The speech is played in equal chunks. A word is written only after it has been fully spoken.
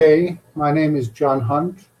Hey, my name is John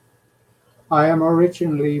Hunt. I am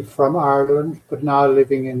originally from Ireland, but now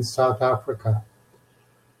living in South Africa.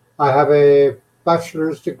 I have a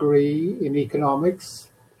bachelor's degree in economics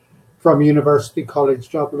from University College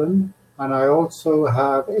Dublin, and I also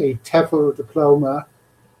have a TEFL diploma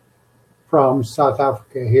from South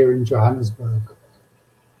Africa here in Johannesburg.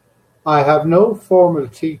 I have no formal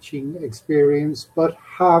teaching experience, but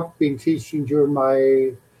have been teaching during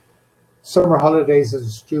my summer holidays as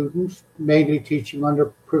a student, mainly teaching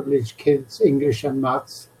underprivileged kids English and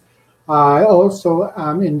maths. I also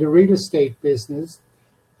am in the real estate business,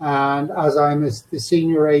 and as I'm the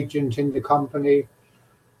senior agent in the company,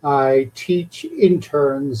 I teach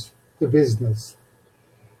interns the business.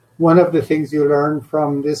 One of the things you learn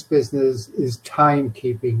from this business is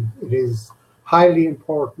timekeeping. It is highly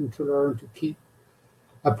important to learn to keep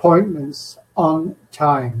appointments on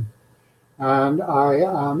time, and I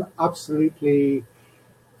am absolutely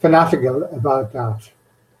fanatical about that.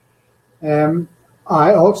 Um,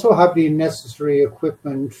 I also have the necessary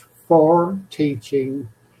equipment for teaching,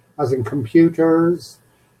 as in computers,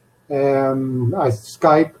 I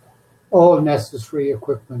Skype, all necessary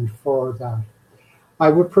equipment for that. I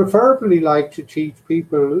would preferably like to teach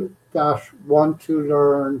people that want to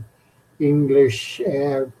learn English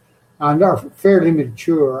and are fairly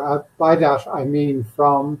mature. By that I mean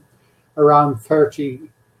from around 30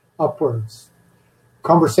 upwards.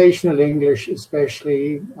 Conversational English,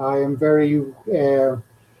 especially, I am very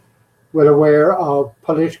well aware of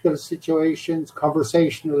political situations,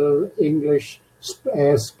 conversational English,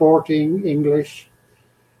 sporting English,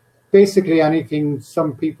 basically anything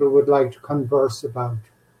some people would like to converse about.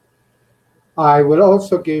 I will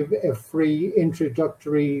also give a free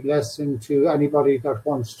introductory lesson to anybody that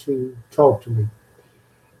wants to talk to me.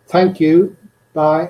 Thank you. Bye.